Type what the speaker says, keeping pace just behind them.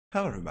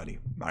Hello everybody,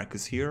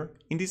 Marcus here.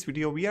 In this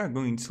video we are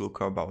going to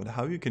look about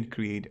how you can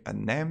create a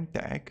name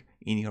tag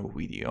in your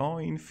video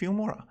in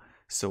Filmora.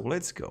 So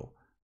let's go.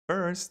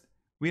 First,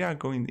 we are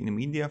going in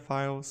media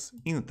files,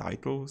 in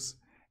titles,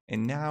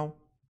 and now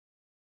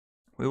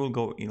we will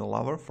go in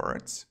lower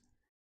thirds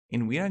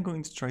and we are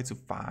going to try to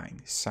find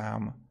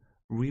some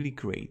really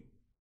great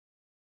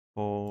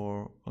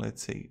for,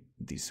 let's say,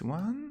 this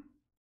one,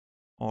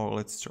 or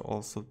let's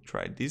also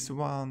try this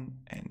one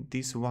and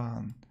this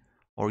one,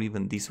 or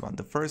even this one.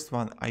 The first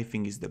one I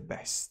think is the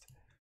best.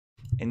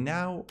 And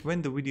now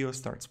when the video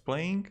starts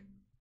playing,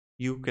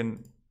 you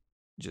can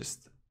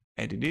just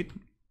edit it.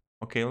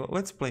 Okay,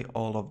 let's play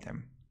all of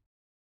them.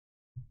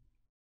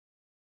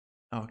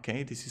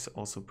 Okay, this is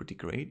also pretty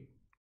great.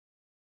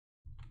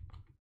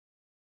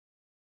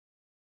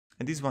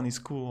 And this one is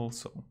cool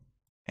also.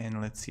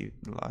 And let's see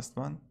the last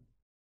one.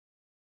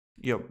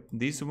 Yep,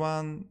 this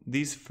one,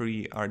 these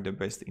three are the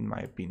best in my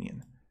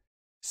opinion.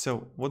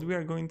 So what we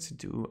are going to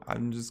do,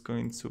 I'm just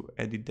going to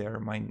edit there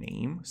my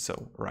name.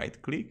 So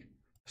right click,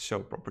 show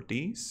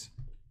properties,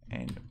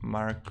 and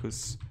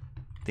Marcus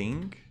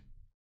thing.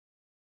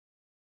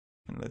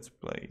 And let's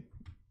play.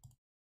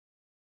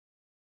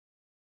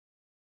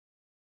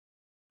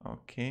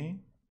 Okay.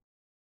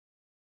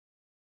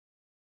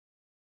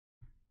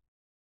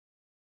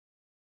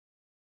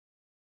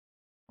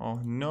 Oh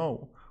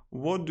no,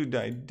 what did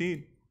I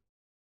did?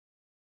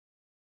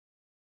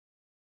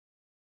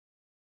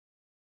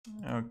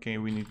 Okay,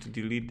 we need to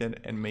delete that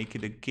and make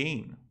it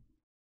again.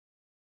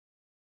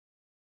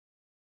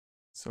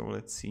 So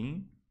let's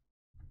see.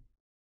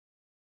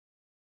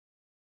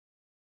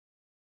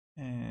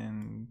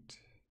 And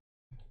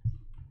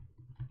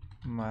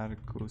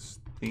Marcus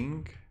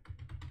thing.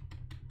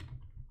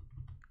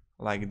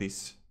 Like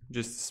this.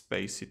 Just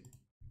space it.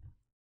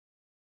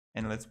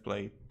 And let's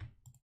play it.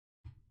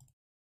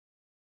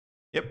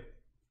 Yep.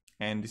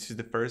 And this is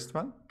the first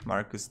one,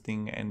 Marcus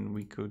thing, and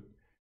we could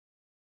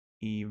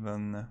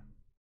even,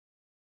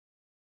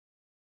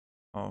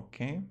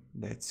 okay,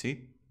 that's it.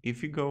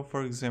 If you go,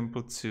 for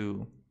example,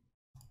 to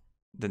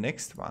the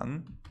next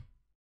one,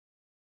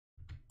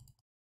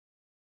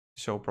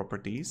 show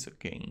properties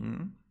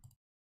again,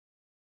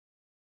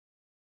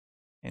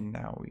 and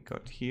now we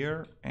got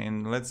here,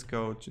 and let's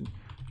go to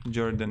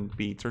Jordan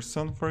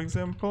Peterson, for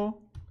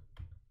example,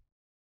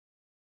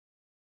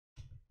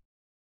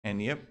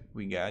 and yep,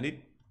 we got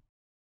it.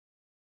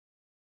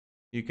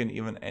 You can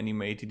even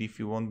animate it if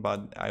you want,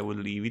 but I would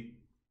leave it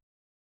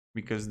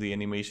because the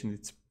animation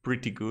is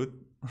pretty good.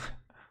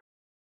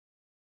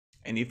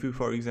 And if you,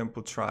 for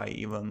example, try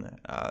even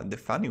the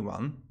funny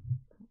one,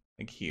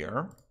 like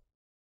here,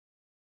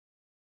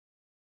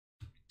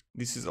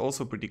 this is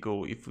also pretty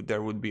cool. If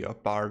there would be a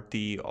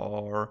party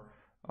or,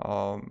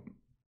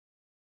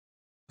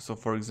 so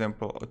for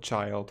example, a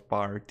child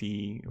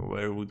party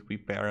where would be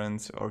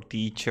parents or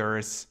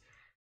teachers,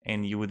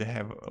 and you would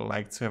have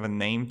like to have a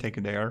name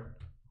tag there.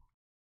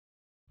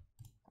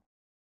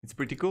 It's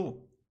pretty cool.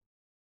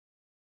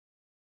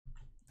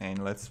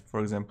 And let's, for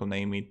example,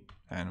 name it,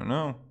 I don't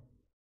know,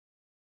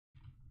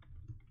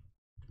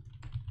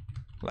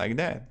 like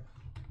that.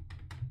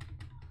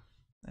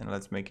 And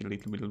let's make it a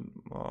little bit,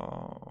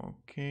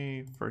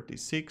 okay,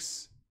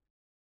 36,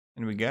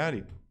 and we got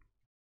it.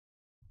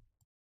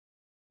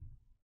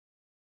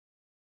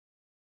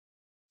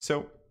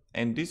 So,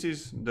 and this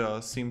is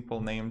the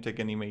simple name tag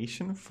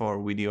animation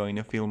for video in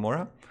a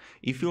Filmora.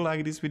 If you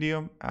like this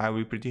video, I will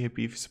be pretty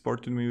happy if you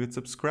supported me with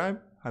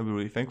subscribe. I will be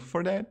really thankful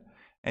for that.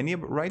 And yeah,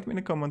 write me in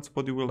the comments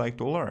what you would like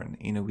to learn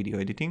in a video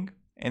editing,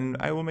 and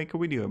I will make a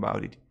video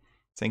about it.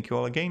 Thank you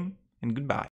all again, and goodbye.